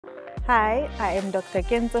Hi, I am Dr.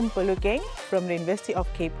 Kentse Mpolokeng from the University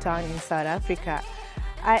of Cape Town in South Africa.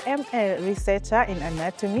 I am a researcher in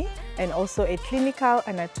anatomy and also a clinical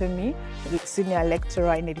anatomy senior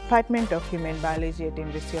lecturer in the Department of Human Biology at the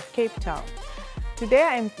University of Cape Town. Today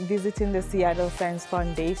I am visiting the Seattle Science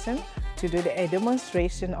Foundation to do a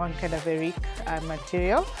demonstration on cadaveric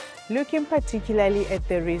material, looking particularly at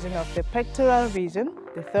the region of the pectoral region,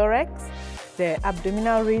 the thorax, the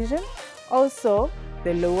abdominal region, also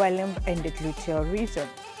the lower limb and the gluteal region.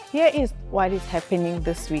 Here is what is happening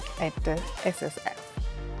this week at the SSF.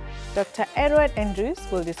 Dr. Edward Andrews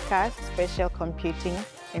will discuss spatial computing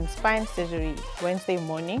in spine surgery Wednesday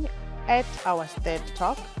morning at our TED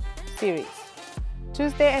Talk series.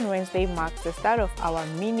 Tuesday and Wednesday marks the start of our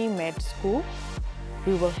mini med school.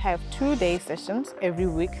 We will have 2-day sessions every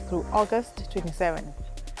week through August 27th.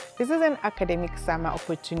 This is an academic summer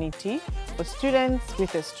opportunity for students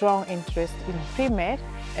with a strong interest in pre-med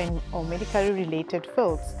and or medically related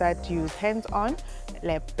fields that use hands-on,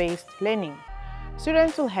 lab-based learning.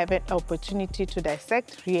 Students will have an opportunity to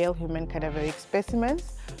dissect real human cadaveric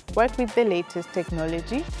specimens, work with the latest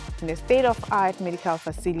technology in a state-of-art medical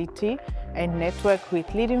facility, and network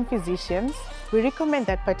with leading physicians. We recommend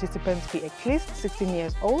that participants be at least 16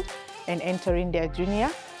 years old and entering their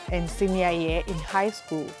junior and senior year in high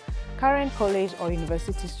school. Current college or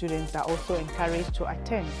university students are also encouraged to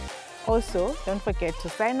attend. Also, don't forget to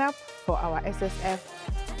sign up for our SSF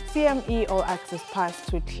CME All Access Pass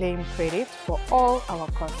to claim credit for all our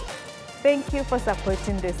courses. Thank you for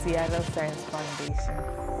supporting the Seattle Science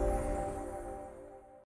Foundation.